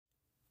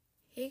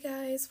Hey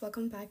guys,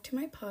 welcome back to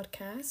my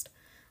podcast.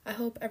 I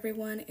hope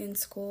everyone in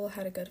school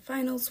had a good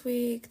finals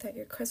week, that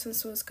your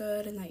Christmas was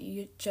good, and that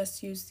you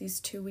just used these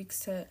 2 weeks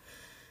to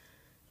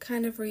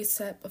kind of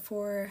reset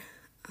before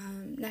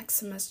next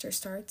semester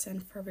starts.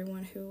 And for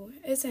everyone who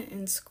isn't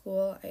in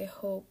school, I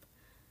hope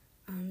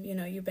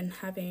you've been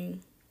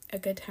having a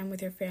good time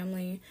with your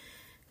family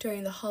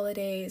during the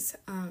holidays.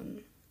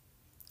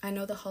 I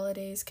know the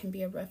holidays can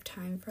be a rough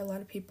time for a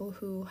lot of people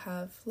who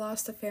have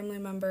lost a family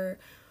member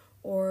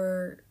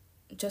or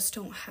just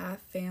don't have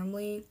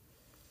family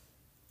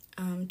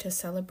to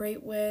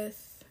celebrate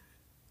with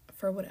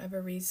for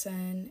whatever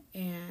reason,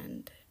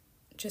 and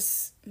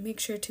just make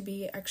sure to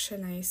be extra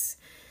nice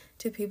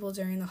to people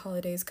during the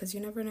holidays because you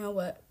never know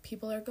what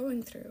people are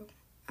going through.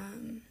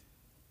 And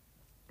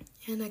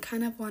I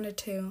kind of wanted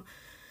to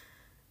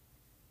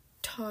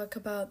talk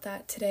about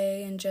that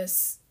today and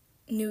just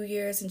New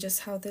Year's and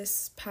just how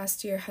this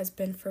past year has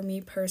been for me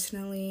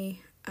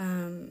personally.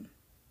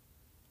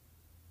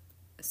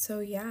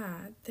 So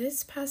yeah,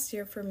 this past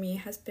year for me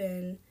has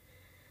been,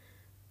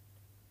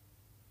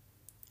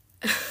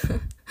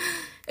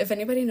 if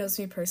anybody knows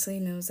me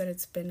personally knows that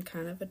it's been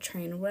kind of a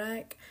train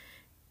wreck.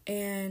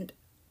 And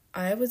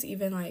I was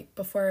even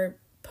before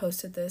I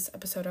posted this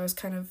episode,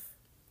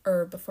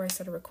 before I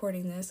started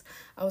recording this,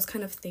 I was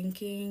kind of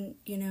thinking,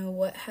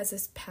 what has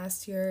this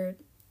past year,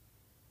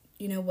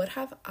 what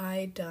have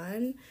I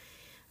done?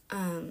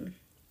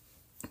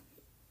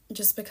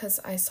 Just because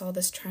I saw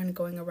this trend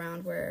going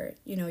around where,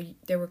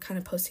 they were kind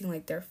of posting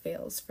their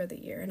fails for the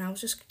year. And I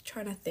was just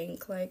trying to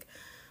think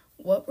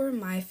what were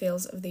my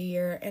fails of the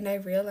year? And I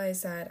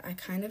realized that I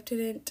kind of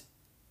didn't,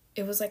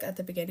 it was at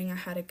the beginning I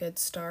had a good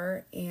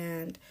start,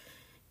 and,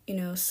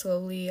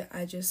 slowly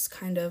I just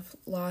kind of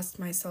lost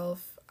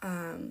myself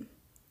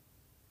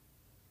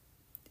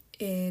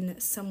in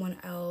someone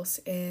else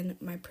in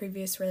my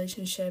previous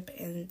relationship,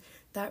 and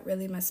that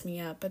really messed me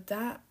up. But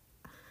that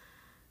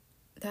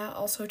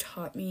also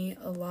taught me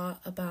a lot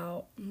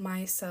about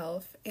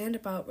myself and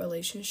about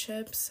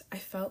relationships. I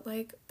felt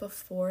like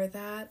before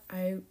that,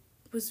 I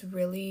was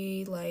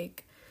really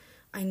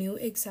I knew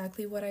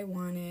exactly what I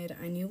wanted.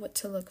 I knew what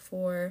to look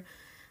for.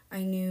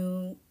 I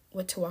knew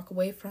what to walk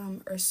away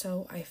from, or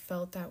so I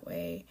felt that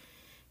way.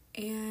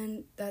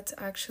 And that's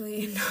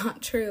actually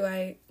not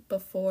true.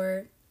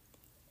 Before,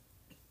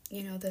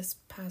 this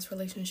past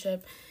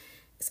relationship,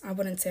 I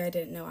wouldn't say I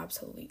didn't know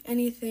absolutely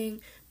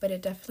anything, but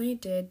it definitely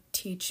did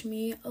teach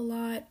me a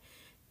lot.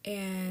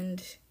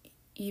 And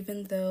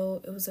even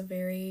though it was a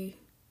very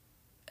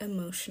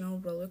emotional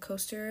roller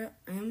coaster,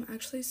 I am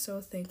actually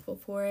so thankful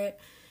for it,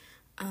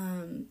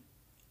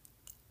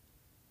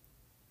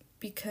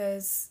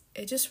 because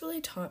it just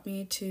really taught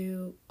me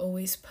to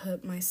always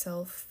put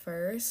myself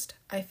first.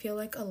 I feel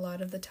like a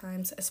lot of the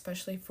times,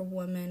 especially for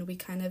women, we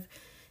kind of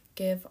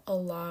give a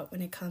lot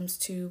when it comes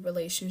to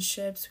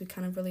relationships. We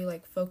kind of really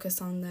focus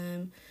on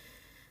them.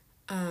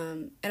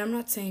 And I'm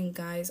not saying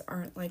guys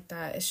aren't like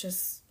that. It's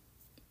just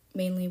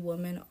mainly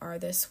women are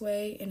this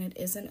way, and it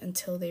isn't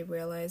until they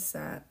realize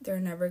that they're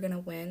never going to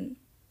win.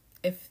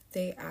 If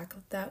they act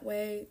that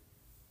way,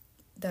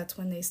 that's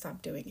when they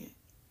stop doing it.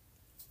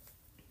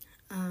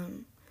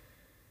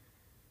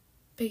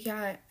 But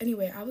yeah,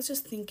 anyway, I was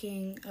just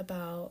thinking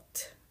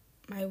about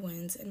my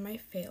wins and my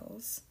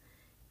fails.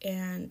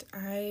 And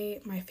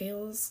my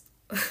fails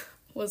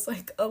was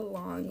a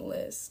long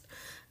list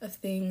of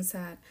things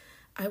that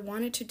I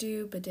wanted to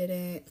do but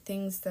didn't,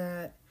 things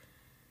that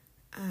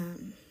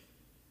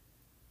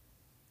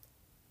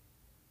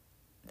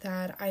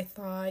that I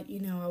thought,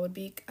 I would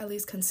be at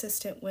least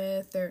consistent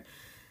with, or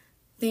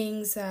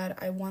things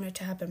that I wanted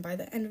to happen by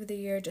the end of the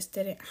year just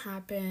didn't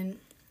happen.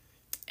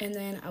 And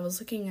then I was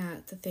looking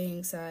at the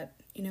things that,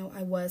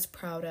 I was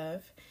proud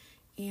of.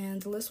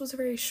 And the list was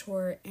very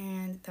short,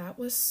 and that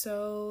was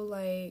so,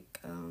 I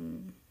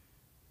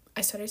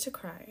started to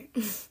cry.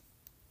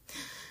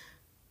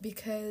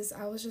 Because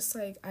I was just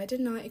I did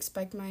not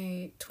expect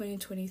my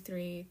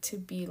 2023 to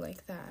be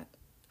like that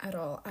at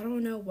all. I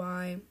don't know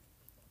why.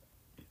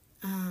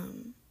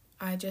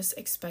 I just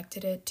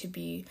expected it to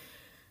be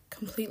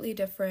completely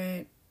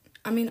different.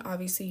 I mean,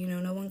 obviously,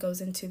 no one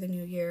goes into the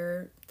new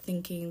year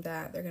thinking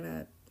that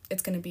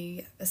it's gonna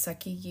be a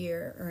sucky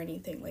year or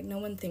anything. No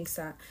one thinks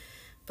that.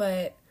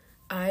 But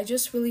I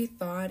just really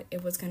thought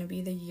it was going to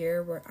be the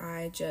year where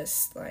I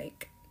just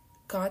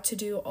got to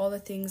do all the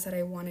things that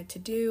I wanted to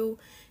do,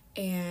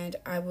 and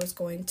I was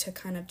going to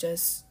kind of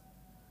just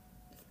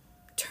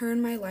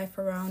turn my life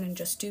around and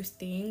just do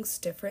things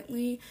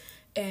differently.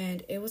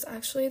 And it was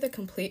actually the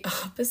complete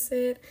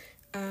opposite.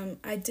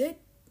 I did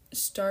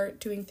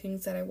start doing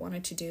things that I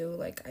wanted to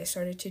do. I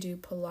started to do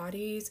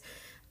Pilates.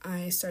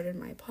 I started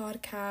my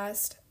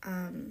podcast.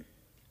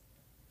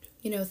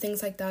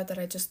 Things like that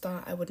I just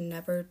thought I would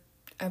never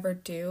ever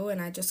do,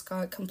 and I just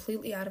got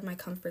completely out of my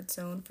comfort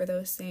zone for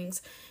those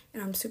things,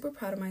 and I'm super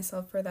proud of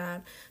myself for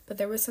that. But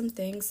there were some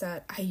things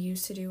that I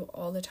used to do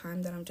all the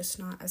time that I'm just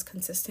not as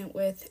consistent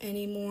with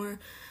anymore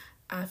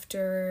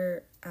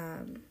after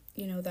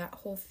that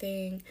whole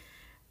thing.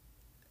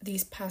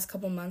 These past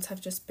couple months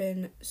have just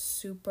been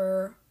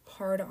super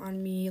hard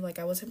on me. Like,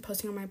 I wasn't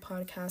posting on my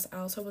podcast. I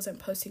also wasn't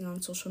posting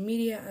on social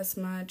media as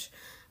much.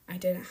 I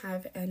didn't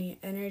have any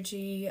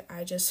energy.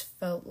 I just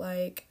felt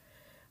like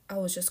I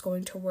was just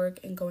going to work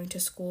and going to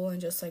school and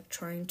just like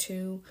trying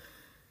to,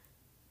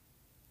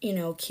 you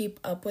know, keep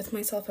up with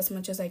myself as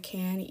much as I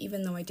can,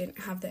 even though I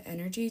didn't have the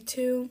energy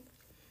to.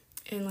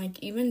 And like,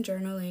 even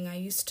journaling, I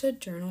used to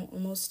journal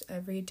almost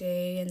every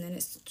day, and then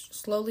it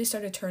slowly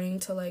started turning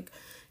to like,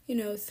 you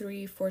know,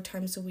 3-4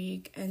 times a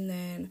week. And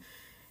then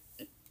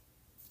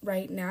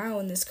right now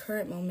in this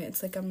current moment,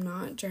 it's like I'm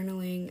not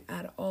journaling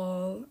at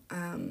all.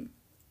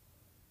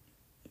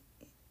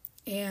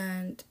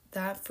 And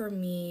that for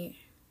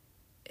me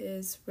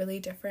is really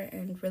different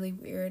and really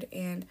weird.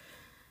 And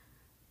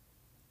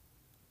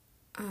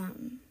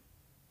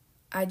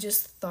I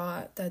just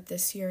thought that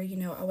this year, you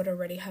know, I would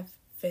already have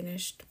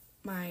finished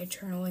my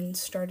journal and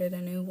started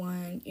a new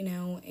one, you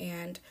know,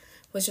 and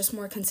was just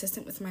more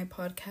consistent with my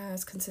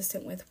podcast,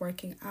 consistent with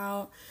working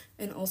out,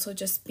 and also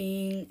just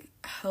being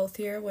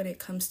healthier when it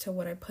comes to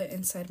what I put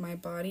inside my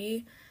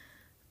body.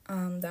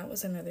 That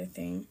was another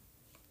thing.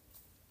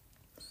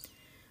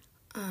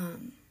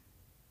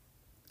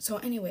 So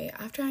anyway,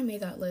 after I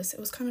made that list, it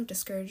was kind of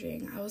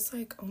discouraging. I was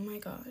like, oh my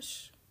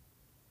gosh.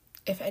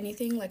 If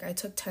anything, like, I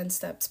took 10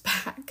 steps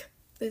back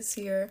this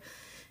year,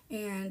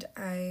 and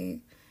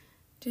I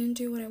didn't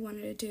do what I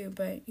wanted to do.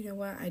 But you know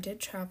what? I did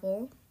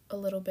travel a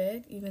little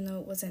bit, even though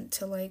it wasn't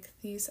to like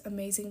these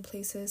amazing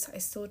places. I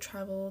still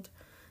traveled,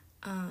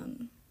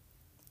 and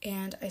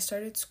I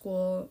started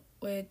school,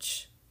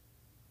 which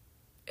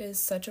is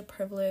such a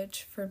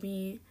privilege for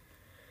me.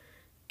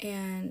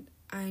 And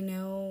I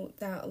know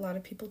that a lot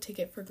of people take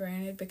it for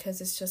granted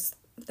because it's just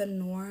the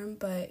norm.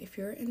 But if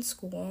you're in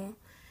school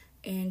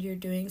and you're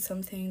doing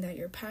something that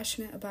you're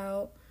passionate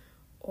about,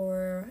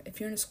 or if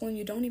you're in school and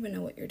you don't even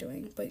know what you're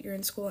doing, but you're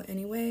in school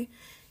anyway,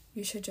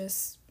 you should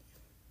just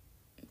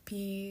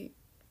be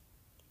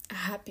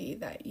happy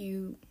that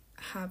you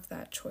have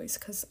that choice,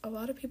 because a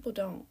lot of people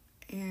don't.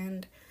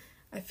 And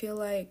I feel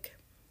like,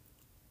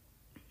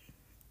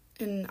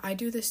 and I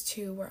do this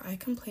too, where I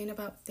complain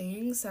about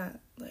things that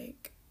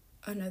like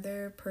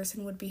another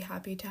person would be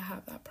happy to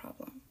have that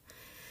problem.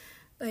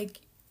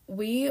 Like,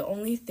 we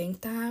only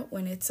think that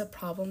when it's a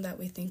problem that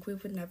we think we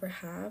would never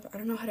have. I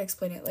don't know how to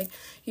explain it. Like,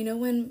 you know,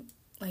 when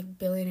like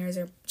billionaires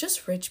or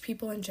just rich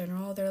people in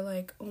general, they're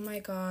like, oh my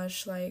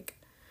gosh, like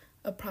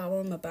a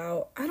problem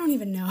about, I don't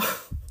even know,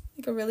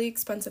 like a really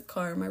expensive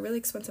car. My really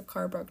expensive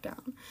car broke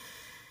down.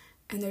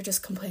 And they're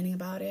just complaining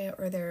about it,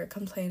 or they're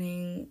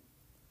complaining,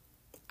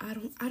 I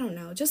don't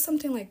know, just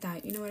something like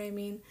that. You know what I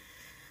mean?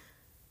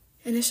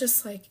 And it's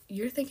just like,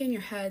 you're thinking in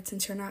your head,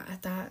 since you're not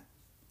at that,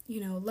 you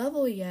know,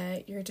 level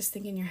yet, you're just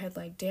thinking in your head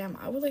like, damn,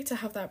 I would like to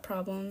have that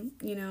problem,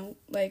 you know,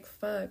 like,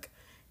 fuck.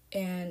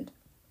 And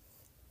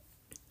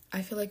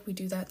I feel like we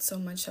do that so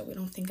much that we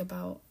don't think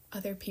about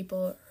other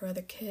people or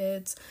other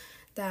kids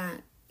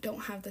that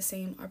don't have the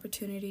same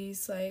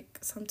opportunities. Like,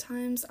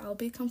 sometimes I'll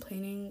be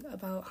complaining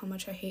about how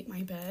much I hate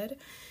my bed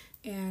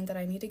and that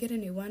I need to get a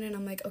new one, and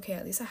I'm like, okay,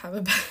 at least I have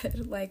a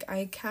bed. Like,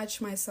 I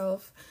catch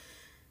myself,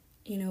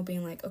 you know,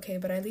 being like, okay,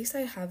 but at least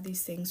I have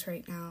these things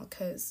right now,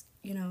 because,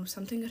 you know,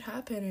 something could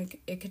happen, or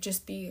it could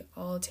just be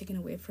all taken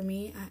away from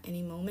me at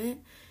any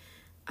moment.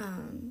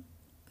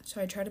 So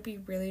I try to be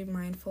really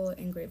mindful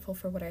and grateful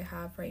for what I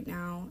have right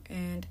now,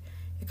 and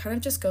it kind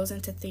of just goes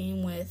into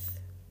theme with,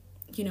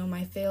 you know,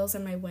 my fails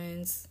and my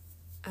wins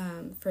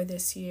for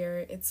this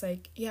year. It's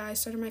like, yeah, I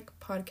started my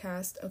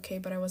podcast, okay,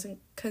 but I wasn't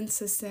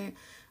consistent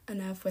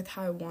enough with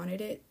how I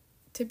wanted it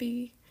to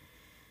be.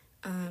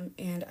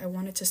 And I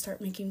wanted to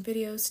start making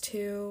videos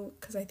too,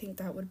 because I think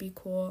that would be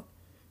cool.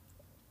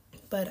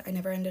 But I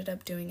never ended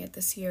up doing it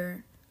this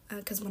year,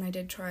 because when I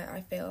did try,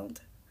 I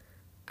failed.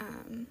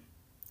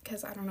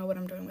 Because I don't know what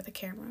I'm doing with a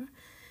camera.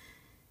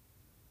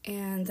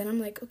 And then I'm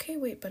like, okay,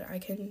 wait, but I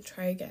can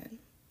try again.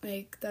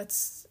 Like,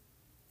 that's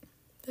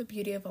the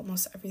beauty of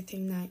almost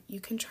everything, that you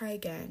can try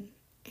again,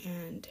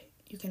 and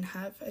you can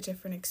have a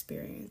different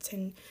experience,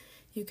 and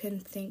you can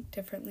think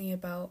differently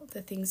about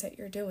the things that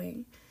you're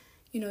doing.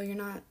 You know, you're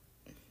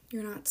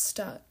not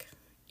stuck.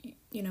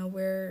 You know,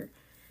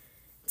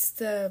 it's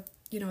the,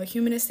 you know, a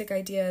humanistic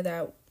idea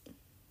that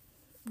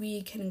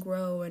we can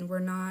grow, and we're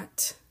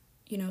not,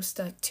 you know,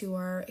 stuck to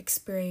our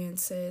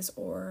experiences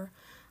or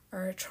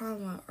our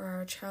trauma or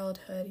our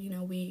childhood. You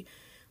know, we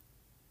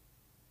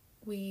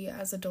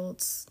as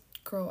adults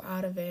grow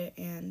out of it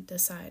and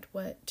decide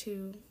what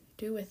to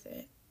do with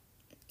it,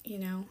 you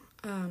know.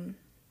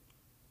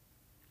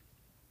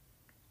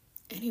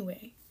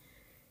 Anyway,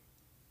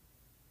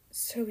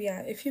 so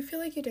yeah, if you feel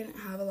like you didn't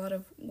have a lot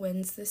of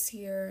wins this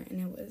year,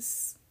 and it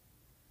was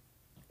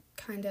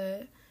kind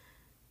of,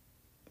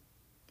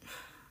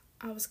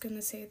 I was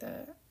gonna say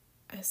the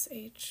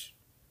SH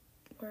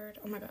word,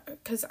 oh my god,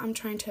 because I'm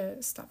trying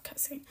to stop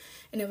cussing,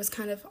 and it was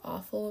kind of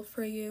awful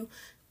for you,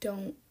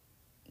 don't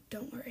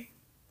worry.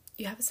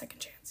 You have a second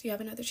chance. You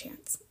have another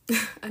chance.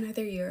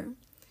 Another year.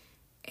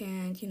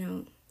 And, you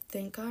know,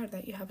 thank God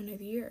that you have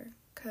another year.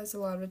 Because a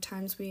lot of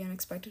times we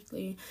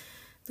unexpectedly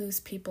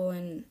lose people,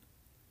 and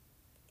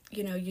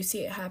you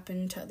see it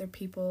happen to other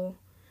people,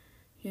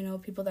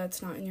 people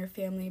that's not in your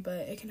family, but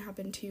it can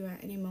happen to you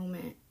at any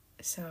moment.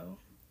 So,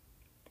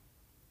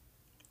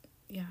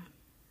 yeah,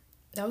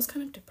 that was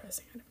kind of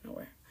depressing out of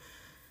nowhere.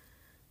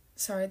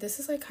 Sorry, this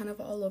is like kind of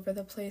all over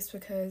the place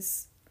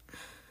because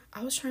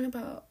I was trying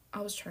to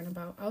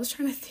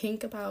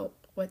think about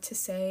what to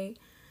say,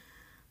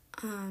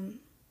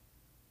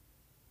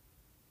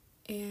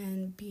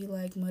 and be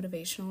like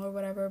motivational or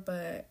whatever,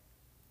 but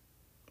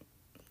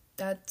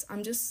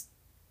I'm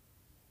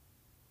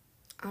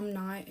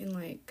not in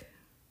like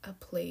a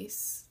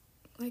place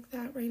like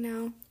that right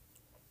now.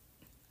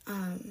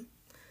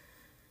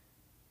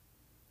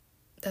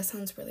 That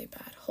sounds really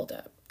bad. Hold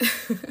up.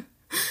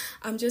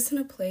 I'm just in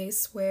a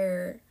place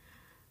where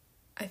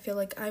I feel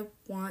like I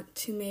want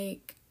to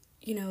make,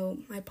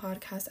 my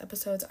podcast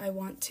episodes. I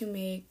want to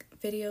make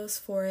videos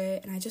for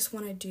it, and I just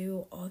want to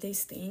do all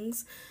these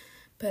things,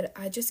 but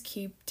I just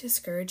keep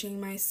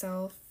discouraging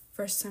myself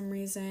for some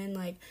reason.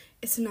 Like,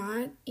 it's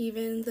not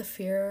even the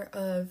fear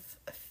of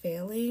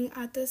failing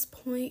at this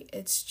point.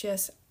 It's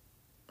just,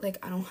 like,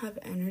 I don't have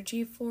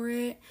energy for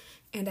it,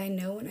 and I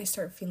know when I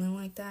start feeling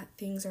like that,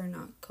 things are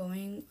not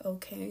going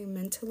okay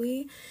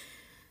mentally.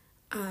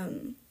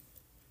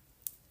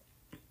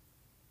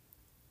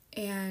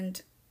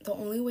 And the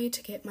only way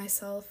to get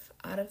myself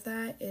out of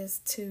that is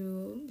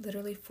to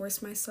literally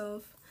force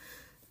myself.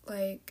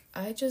 Like,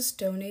 I just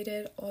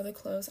donated all the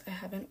clothes I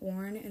haven't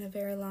worn in a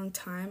very long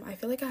time. I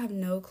feel like I have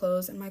no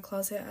clothes in my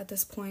closet at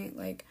this point.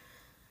 Like,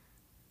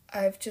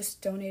 I've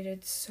just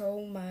donated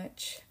so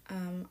much.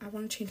 I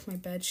want to change my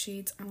bed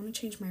sheets. I want to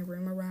change my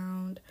room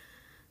around.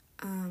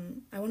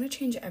 I want to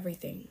change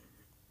everything.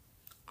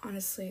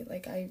 Honestly,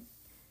 like, I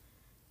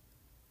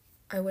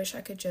wish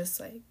I could just,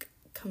 like,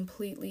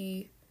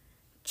 completely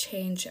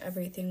change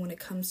everything when it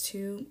comes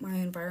to my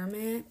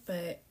environment,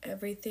 but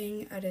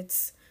everything at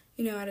its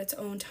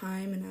own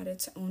time and at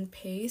its own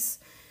pace.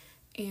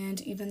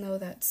 And even though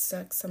that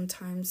sucks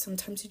sometimes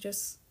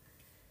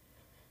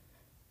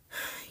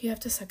you have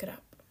to suck it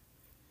up.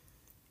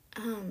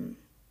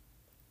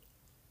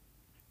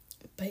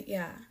 But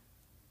yeah.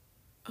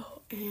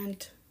 Oh,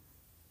 and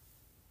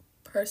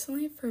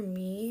personally for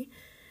me,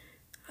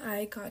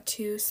 I got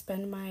to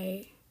spend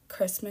my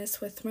Christmas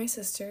with my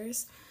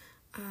sisters,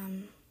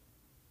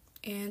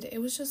 and it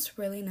was just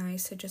really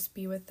nice to just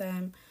be with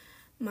them.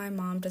 My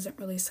mom doesn't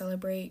really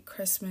celebrate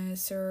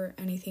Christmas or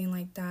anything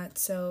like that,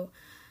 so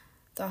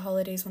the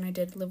holidays when I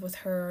did live with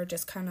her are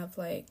just kind of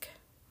like,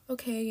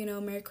 okay,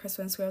 Merry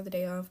Christmas, we have the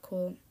day off,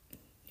 cool.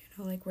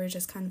 Like, we're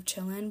just kind of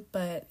chilling,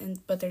 but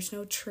there's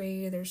no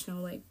tree, there's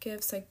no, like,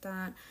 gifts like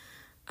that,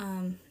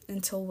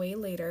 until way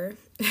later.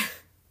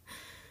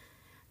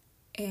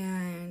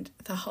 And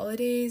the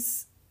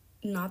holidays,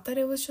 not that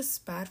it was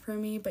just bad for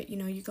me, but,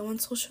 you go on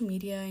social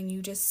media and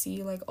you just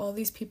see, like, all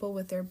these people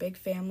with their big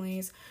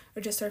families,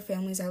 or just their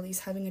families at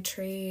least having a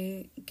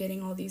tree,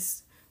 getting all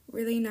these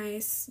really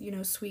nice,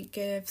 sweet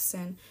gifts,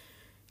 and,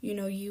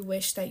 you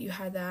wish that you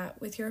had that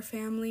with your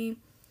family.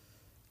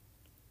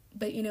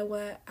 But you know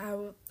what?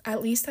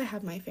 At least I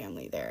have my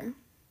family there.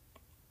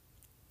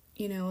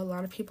 A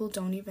lot of people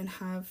don't even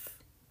have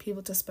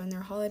people to spend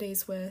their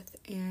holidays with,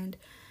 and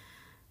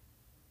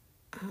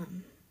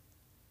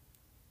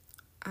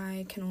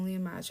I can only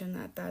imagine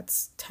that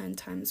that's 10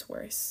 times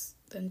worse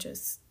than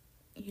just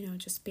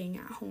being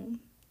at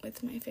home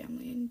with my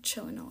family and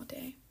chilling all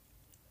day.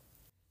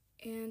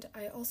 And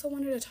I also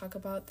wanted to talk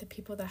about the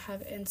people that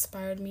have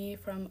inspired me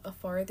from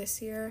afar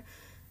this year.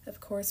 Of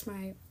course,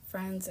 my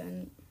friends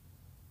and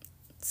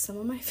some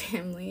of my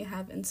family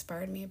have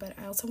inspired me, but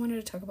I also wanted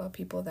to talk about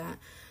people that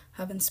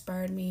have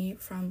inspired me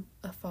from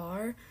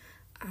afar.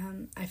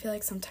 I feel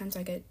like sometimes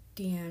I get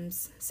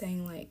DMs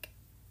saying, like,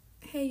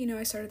 hey,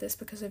 I started this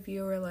because of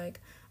you, or like,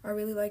 I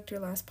really liked your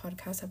last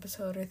podcast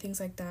episode, or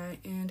things like that.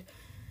 And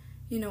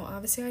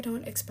obviously I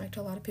don't expect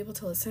a lot of people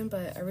to listen,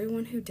 but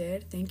everyone who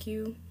did, thank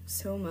you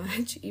so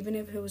much, even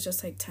if it was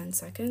just like 10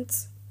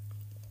 seconds.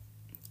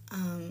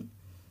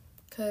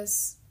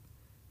 Because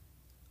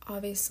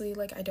obviously,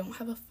 like, I don't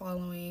have a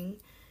following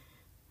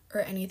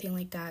or anything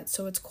like that,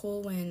 so it's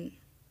cool when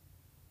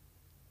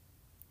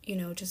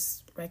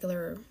just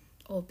regular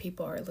old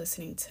people are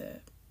listening to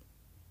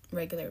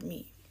regular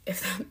me,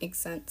 if that makes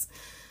sense.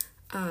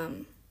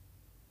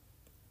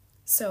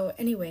 So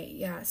anyway,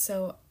 yeah,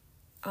 so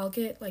I'll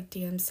get like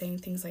DMs saying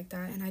things like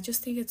that, and I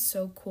just think it's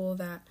so cool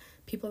that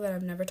people that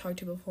I've never talked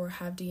to before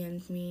have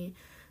DM'd me.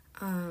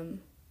 And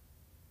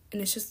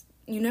it's just,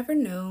 you never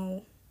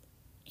know,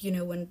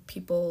 when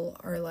people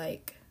are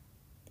like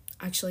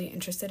actually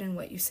interested in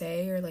what you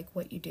say or like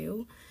what you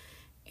do,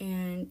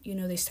 and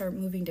they start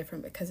moving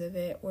different because of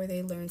it, or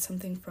they learn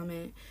something from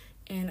it.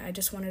 And I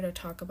just wanted to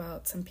talk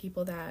about some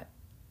people that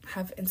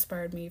have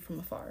inspired me from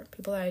afar,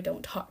 people that I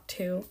don't talk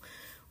to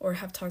or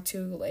have talked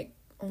to like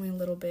only a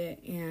little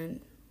bit, and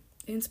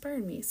it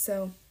inspired me.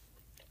 So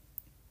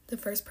the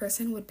first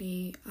person would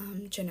be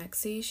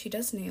Janexi. She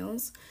does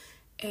nails,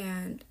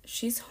 and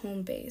she's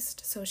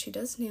home-based, so she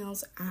does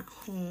nails at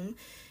home.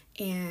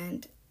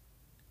 And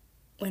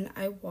when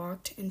I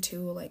walked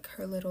into like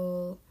her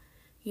little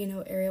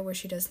area where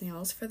she does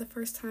nails for the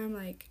first time.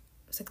 Like,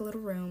 it was like a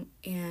little room,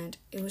 and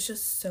it was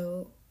just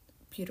so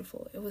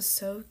beautiful. It was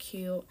so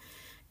cute,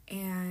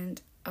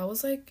 and I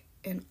was like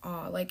in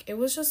awe. Like, it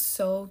was just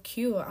so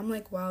cute. I'm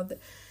like, wow,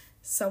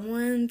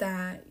 someone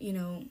that,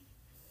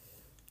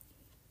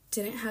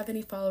 didn't have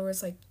any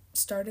followers, like,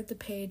 started the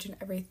page and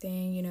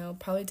everything,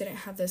 probably didn't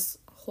have this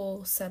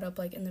whole setup,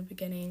 like, in the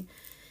beginning,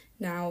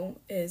 now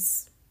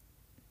is,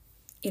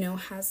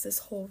 has this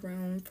whole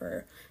room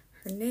for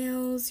her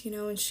nails,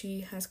 and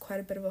she has quite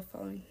a bit of a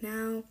following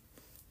now,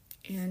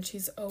 and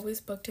she's always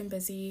booked and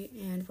busy.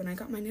 And when I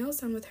got my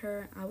nails done with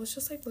her, I was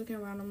just, like, looking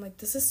around, I'm like,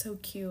 this is so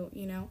cute,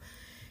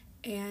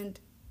 and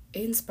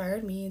it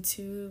inspired me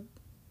to,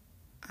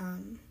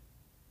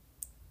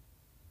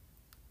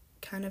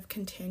 kind of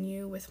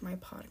continue with my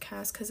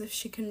podcast, because if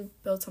she can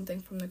build something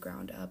from the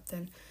ground up,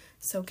 then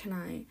so can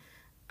I.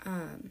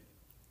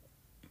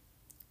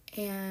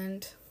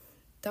 And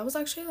that was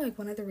actually, like,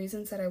 one of the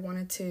reasons that I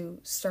wanted to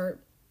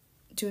start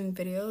doing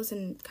videos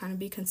and kind of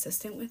be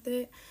consistent with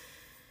it,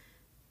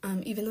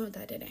 even though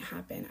that didn't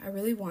happen. I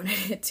really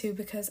wanted it to,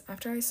 because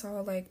after I saw,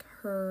 like,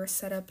 her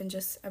setup and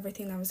just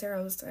everything that was there,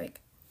 I was like,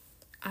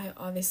 I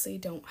obviously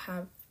don't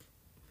have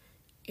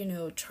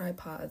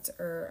tripods,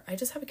 or I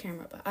just have a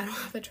camera, but I don't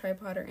have a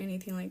tripod or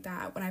anything like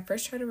that. When I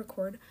first tried to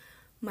record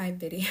my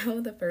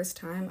video the first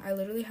time, I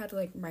literally had,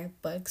 like, my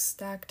books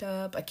stacked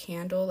up, a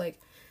candle,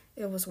 like,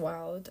 it was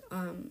wild.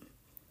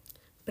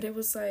 But it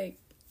was like,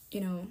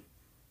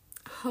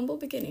 humble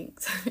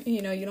beginnings.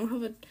 You don't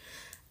have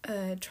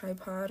a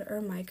tripod or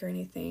a mic or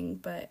anything,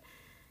 but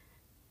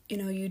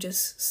you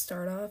just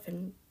start off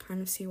and kind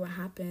of see what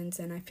happens,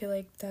 and I feel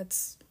like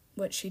that's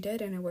what she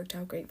did, and it worked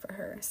out great for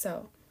her.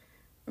 So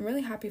I'm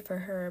really happy for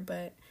her,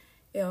 but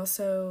it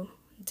also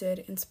did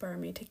inspire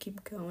me to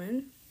keep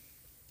going.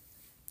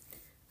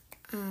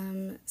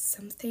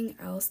 Something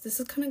else, this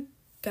is gonna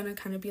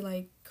kind of be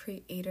like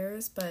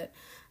creators, but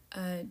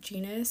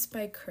Genius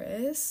by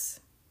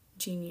Chris,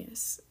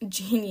 Genius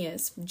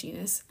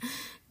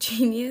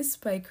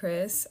by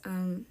Chris.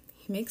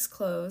 He makes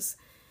clothes,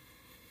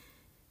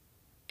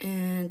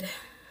 and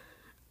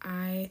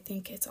I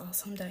think it's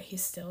awesome that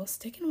he's still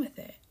sticking with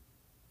it.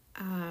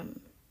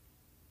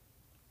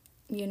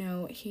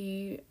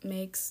 He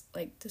makes,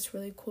 like, this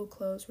really cool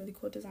clothes, really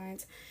cool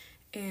designs,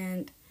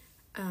 and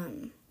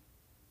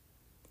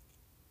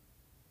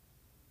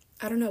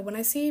I don't know, when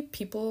I see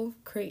people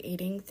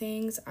creating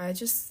things, I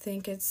just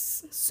think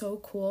it's so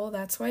cool.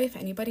 That's why if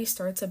anybody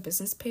starts a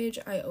business page,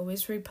 I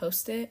always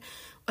repost it,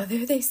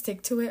 whether they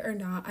stick to it or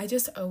not. I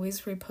just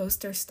always repost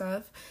their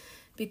stuff,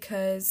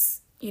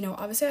 because,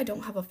 obviously I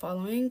don't have a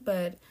following,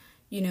 but,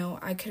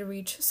 I could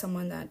reach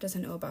someone that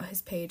doesn't know about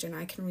his page, and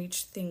I can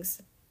reach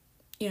things,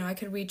 I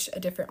could reach a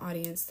different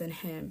audience than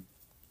him.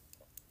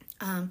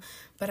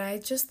 But I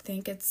just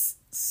think it's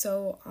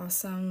so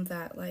awesome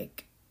that,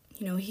 like,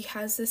 he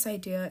has this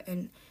idea,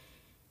 and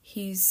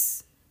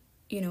he's,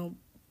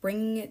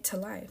 bringing it to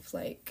life.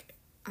 Like,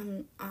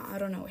 I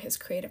don't know his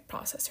creative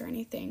process or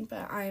anything,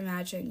 but I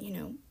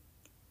imagine,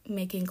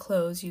 making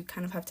clothes, you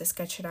kind of have to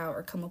sketch it out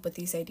or come up with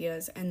these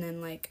ideas, and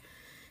then, like,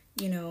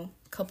 a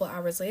couple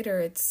hours later,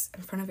 it's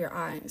in front of your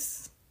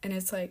eyes, and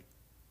it's like,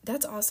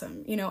 that's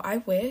awesome. I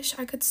wish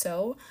I could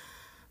sew,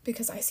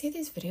 because I see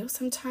these videos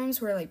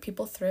sometimes where, like,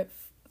 people flip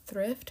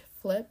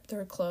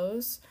their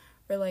clothes,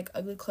 or, like,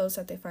 ugly clothes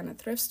that they find at a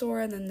thrift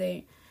store, and then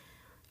they,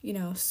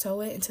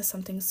 sew it into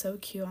something so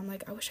cute. I'm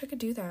like, I wish I could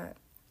do that.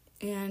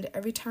 And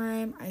every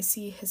time I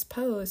see his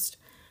post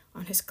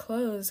on his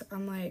clothes,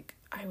 I'm like,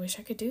 I wish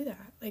I could do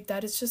that. Like,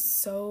 that is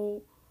just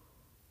so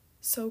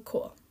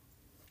cool.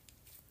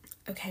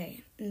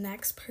 Okay,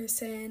 next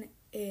person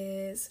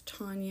is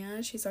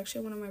Tanya. She's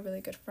actually one of my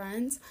really good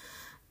friends.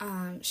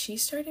 She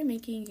started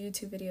making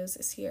YouTube videos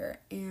this year,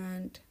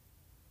 and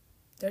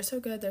they're so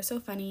good, they're so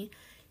funny,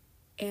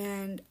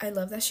 and I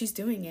love that she's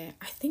doing it.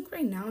 I think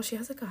right now she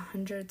has like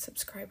 100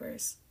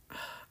 subscribers.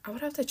 I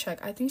would have to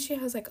check. I think she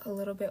has like a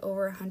little bit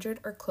over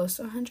 100 or close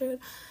to 100,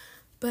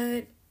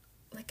 but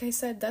like I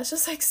said, that's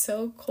just like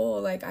so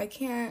cool. Like, I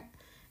can't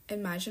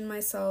imagine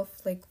myself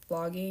like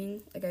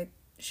vlogging. Like,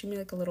 she made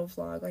like a little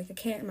vlog. Like, I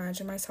can't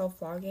imagine myself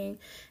vlogging,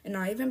 and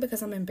not even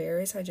because I'm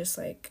embarrassed. I just,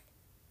 like,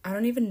 I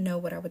don't even know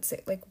what I would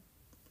say. Like,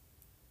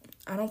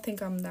 I don't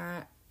think I'm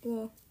that,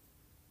 well,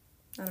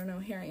 I don't know,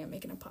 here I am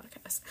making a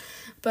podcast,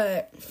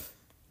 but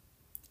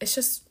it's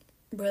just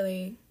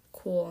really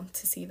cool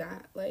to see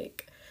that.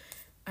 Like,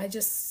 I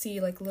just see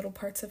like little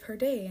parts of her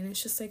day, and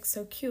it's just like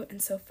so cute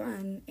and so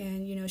fun,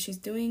 and she's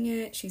doing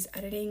it, she's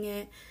editing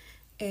it,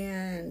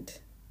 and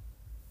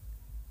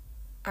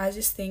I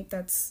just think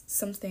that's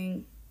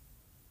something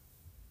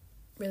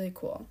really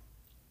cool.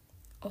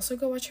 Also,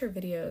 go watch her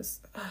videos.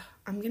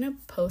 I'm gonna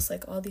post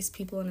like all these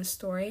people in a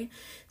story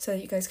so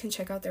that you guys can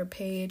check out their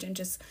page and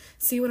just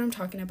see what I'm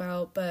talking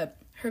about. But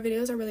her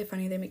videos are really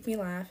funny. They make me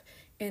laugh,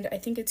 and I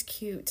think it's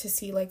cute to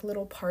see like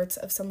little parts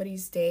of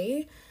somebody's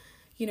day.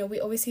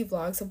 We always see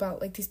vlogs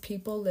about like these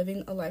people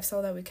living a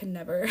lifestyle that we can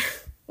never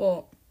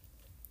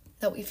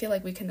that we feel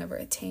like we can never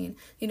attain,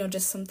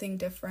 just something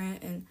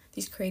different. And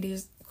these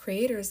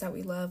creators that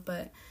we love,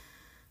 but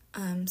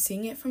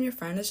seeing it from your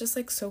friend is just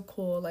like so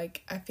cool.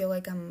 Like I feel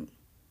like I'm,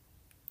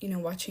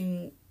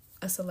 watching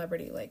a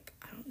celebrity. Like,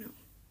 I don't know.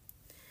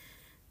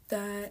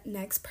 The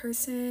next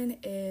person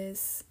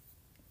is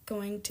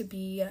going to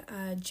be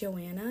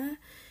Joanna.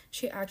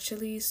 She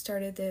actually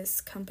started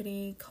this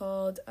company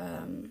called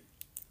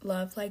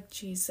Love Like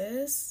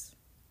Jesus.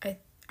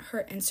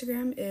 Her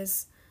Instagram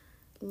is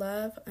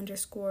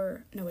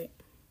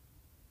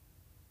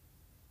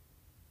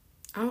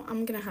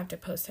I'm gonna have to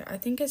post it. I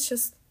think it's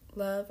just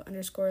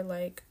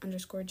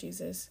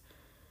love_like_Jesus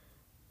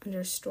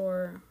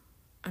underscore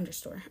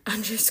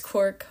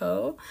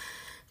co.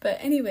 But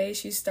anyway,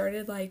 she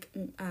started like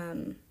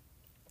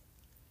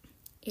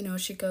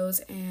she goes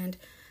and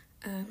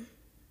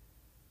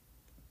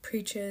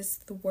preaches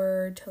the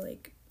word to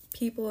like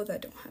people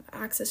that don't have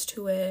access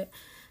to it,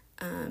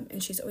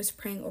 and she's always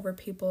praying over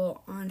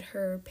people on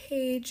her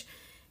page.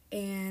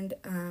 And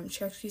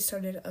she actually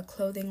started a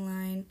clothing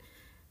line,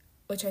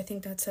 which I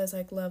think that says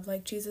like Love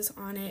Like Jesus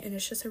on it, and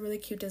it's just a really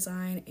cute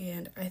design.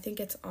 And I think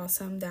it's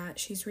awesome that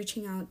she's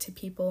reaching out to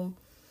people,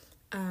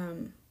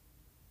 and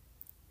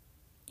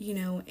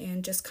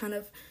just kind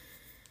of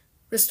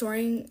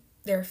restoring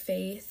their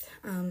faith.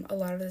 A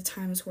lot of the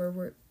times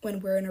when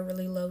we're in a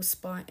really low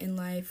spot in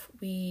life,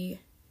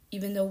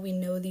 even though we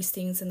know these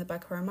things in the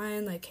back of our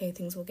mind, like, hey,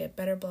 things will get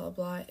better, blah, blah,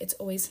 blah, it's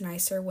always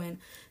nicer when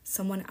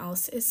someone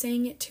else is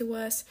saying it to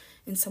us,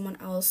 and someone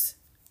else's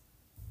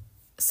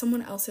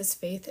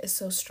faith is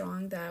so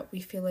strong that we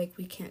feel like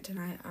we can't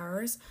deny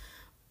ours.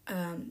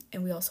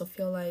 And we also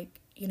feel like,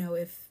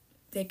 if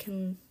they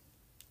can,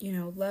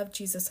 love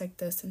Jesus like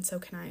this, and so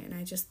can I. And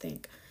I just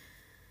think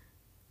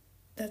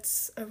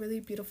that's a really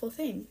beautiful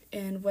thing.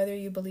 And whether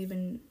you believe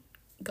in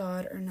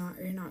God or not,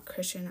 or you're not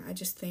Christian, I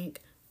just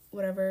think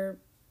whatever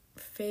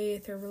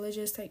faith or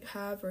religious that you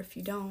have, or if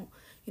you don't,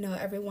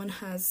 everyone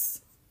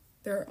has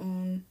their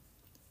own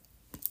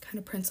kind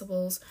of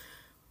principles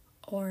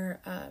or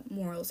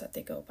morals that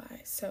they go by.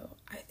 So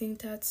I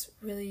think that's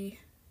really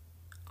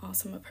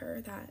awesome of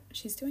her that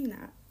she's doing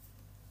that.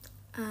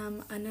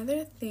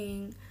 Another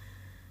thing,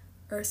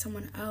 or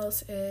someone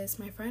else, is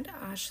my friend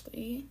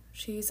Ashley.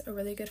 She's a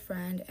really good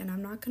friend, and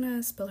I'm not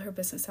gonna spill her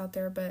business out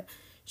there, but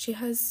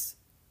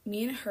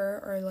me and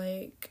her are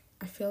like,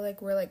 I feel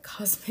like we're like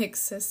cosmic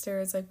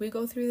sisters. Like we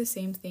go through the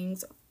same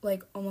things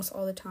like almost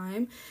all the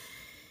time.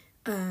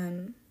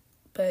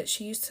 But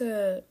she used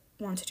to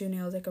want to do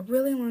nails like a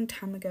really long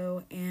time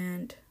ago,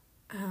 and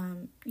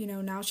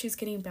now she's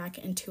getting back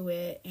into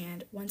it.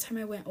 And one time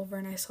I went over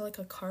and I saw like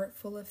a cart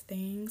full of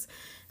things,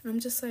 and I'm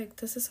just like,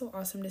 this is so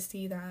awesome to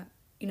see that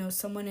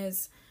someone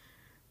is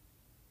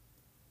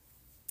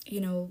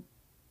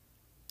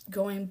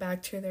going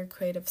back to their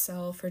creative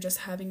self, or just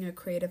having a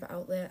creative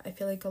outlet. I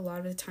feel like a lot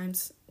of the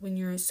times when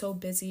you're so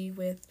busy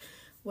with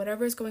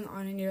whatever's going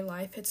on in your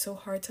life, it's so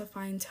hard to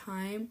find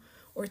time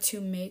or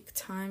to make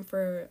time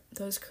for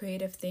those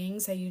creative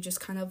things that you just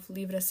kind of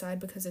leave it aside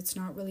because it's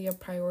not really a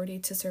priority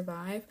to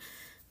survive.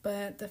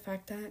 But the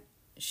fact that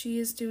she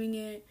is doing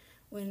it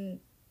when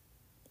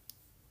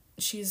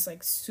she's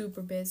like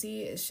super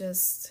busy is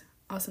just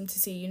awesome to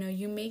see.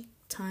 You make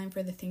time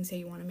for the things that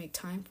you want to make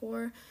time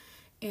for.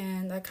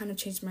 And that kind of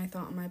changed my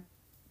thought on my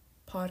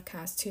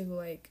podcast too.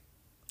 Like,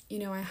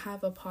 I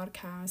have a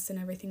podcast and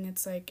everything.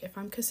 It's like, if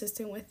I'm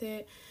consistent with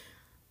it,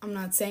 I'm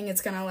not saying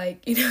it's gonna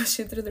like,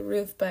 shoot through the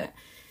roof, but,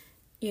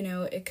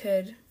 it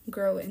could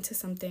grow into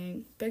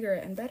something bigger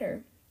and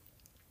better.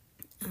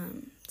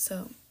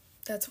 So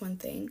that's one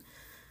thing.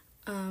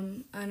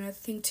 Another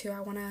thing too,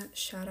 I want to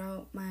shout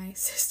out my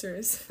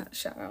sisters. Not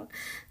shout out.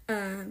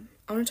 I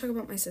want to talk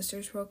about my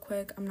sisters real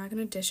quick. I'm not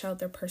going to dish out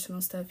their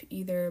personal stuff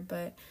either,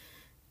 but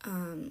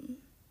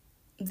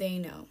they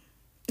know.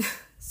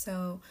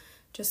 So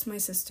just my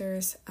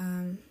sisters.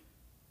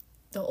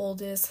 The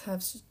oldest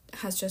has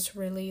just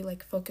really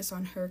like focused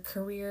on her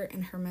career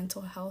and her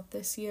mental health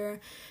this year,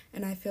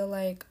 and I feel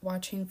like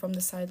watching from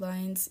the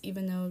sidelines,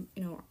 even though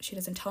she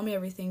doesn't tell me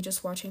everything,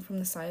 just watching from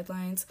the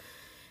sidelines,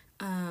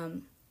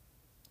 and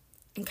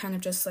kind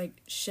of just like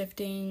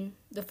shifting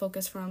the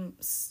focus from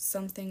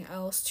something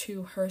else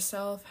to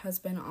herself has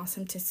been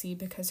awesome to see,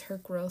 because her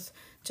growth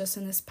just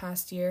in this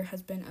past year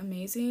has been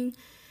amazing.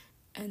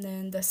 And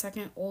then the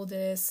second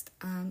oldest,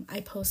 I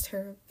post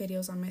her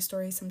videos on my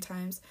stories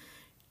sometimes.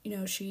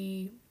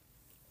 She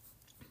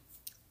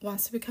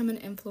wants to become an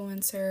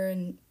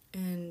influencer,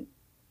 and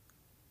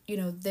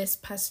this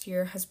past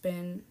year has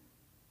been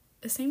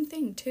the same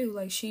thing too.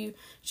 Like, she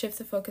shifts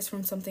the focus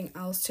from something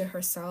else to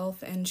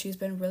herself, and she's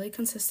been really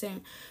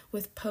consistent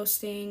with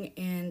posting,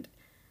 and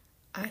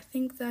I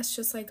think that's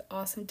just like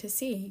awesome to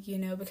see,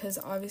 because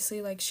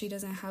obviously like she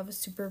doesn't have a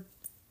super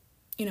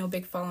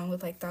big following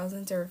with like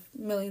thousands or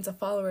millions of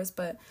followers,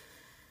 but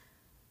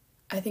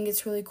I think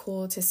it's really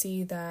cool to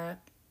see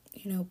that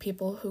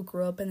people who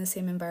grew up in the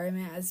same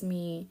environment as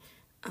me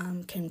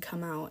can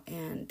come out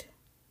and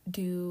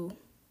do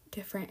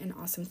different and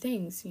awesome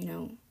things.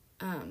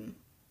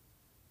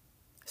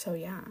 So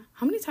yeah,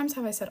 how many times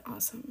have I said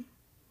awesome?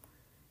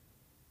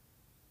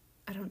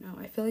 I don't know.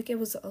 I feel like it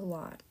was a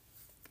lot.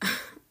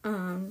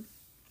 I'm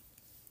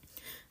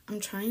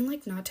trying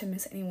like not to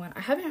miss anyone.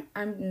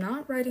 I'm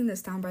not writing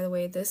this down, by the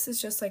way. This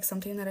is just like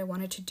something that I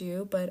wanted to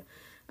do, but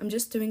I'm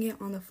just doing it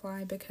on the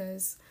fly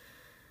because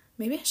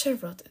maybe I should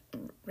have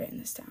written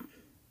this down.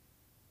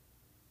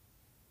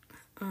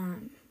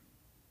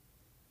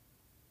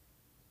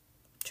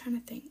 Trying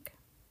to think.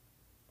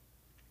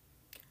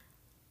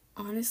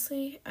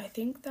 Honestly, I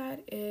think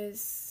that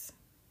is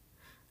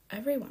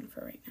everyone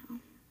for right now.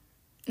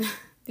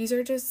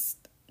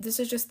 This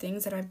is just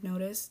things that I've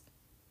noticed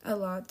a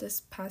lot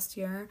this past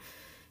year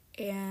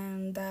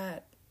and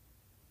that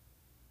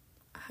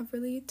have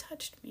really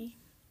touched me.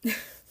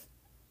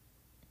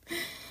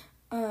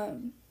 But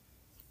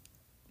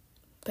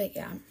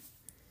yeah.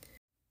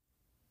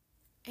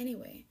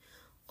 Anyway,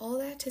 all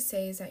that to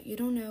say is that you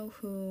don't know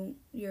who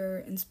you're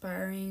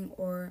inspiring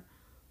or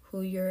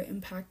who you're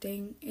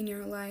impacting in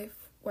your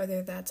life,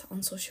 whether that's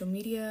on social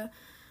media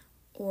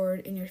or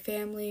in your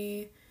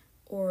family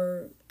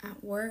or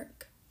at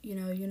work. You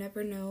know, you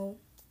never know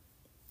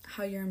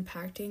how you're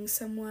impacting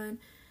someone.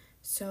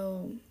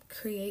 So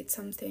create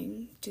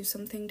something, do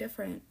something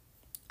different.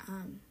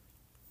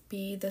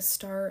 Be the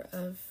star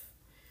of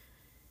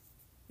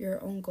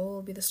your own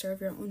goal, be the star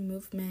of your own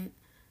movement.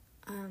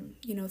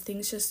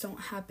 Things just don't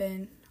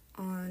happen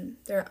on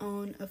their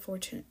own.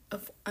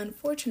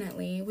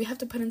 Unfortunately, we have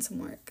to put in some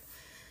work.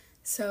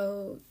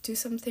 So do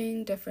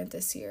something different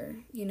this year.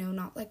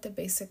 Not like the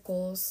basic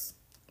goals,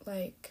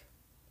 like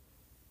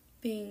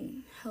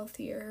being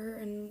healthier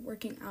and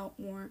working out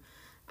more.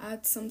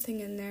 Add something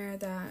in there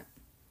that,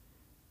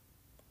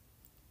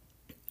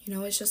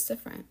 is just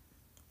different.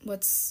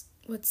 What's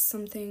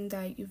something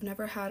that you've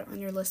never had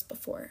on your list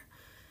before?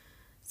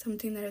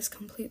 Something that is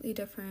completely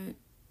different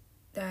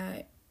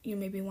that you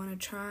maybe want to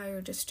try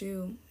or just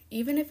do,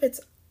 even if it's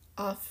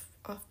off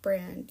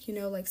brand.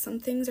 Like some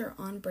things are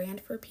on brand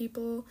for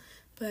people,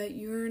 but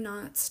you're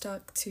not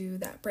stuck to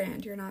that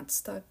brand. You're not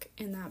stuck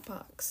in that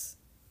box.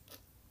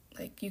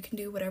 Like, you can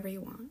do whatever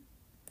you want.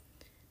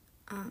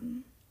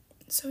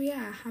 So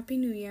yeah, Happy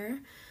New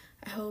Year.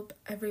 I hope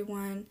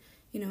everyone,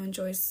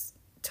 enjoys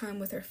time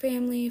with their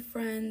family,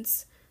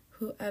 friends,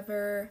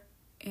 whoever,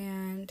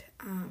 and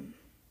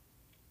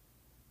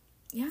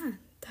yeah,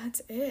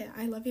 that's it.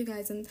 I love you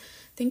guys, and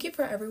thank you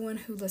for everyone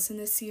who listened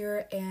this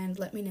year and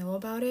let me know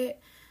about it.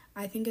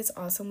 I think it's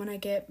awesome when I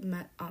get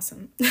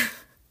awesome.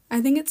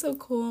 I think it's so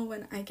cool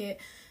when I get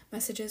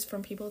messages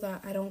from people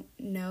that I don't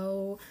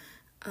know,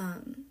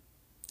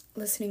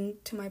 listening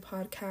to my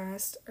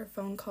podcast or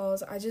phone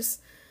calls.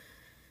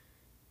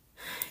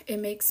 It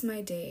makes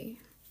my day.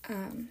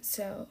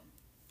 So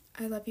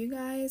I love you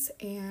guys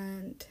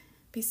and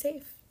be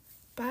safe.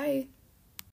 Bye.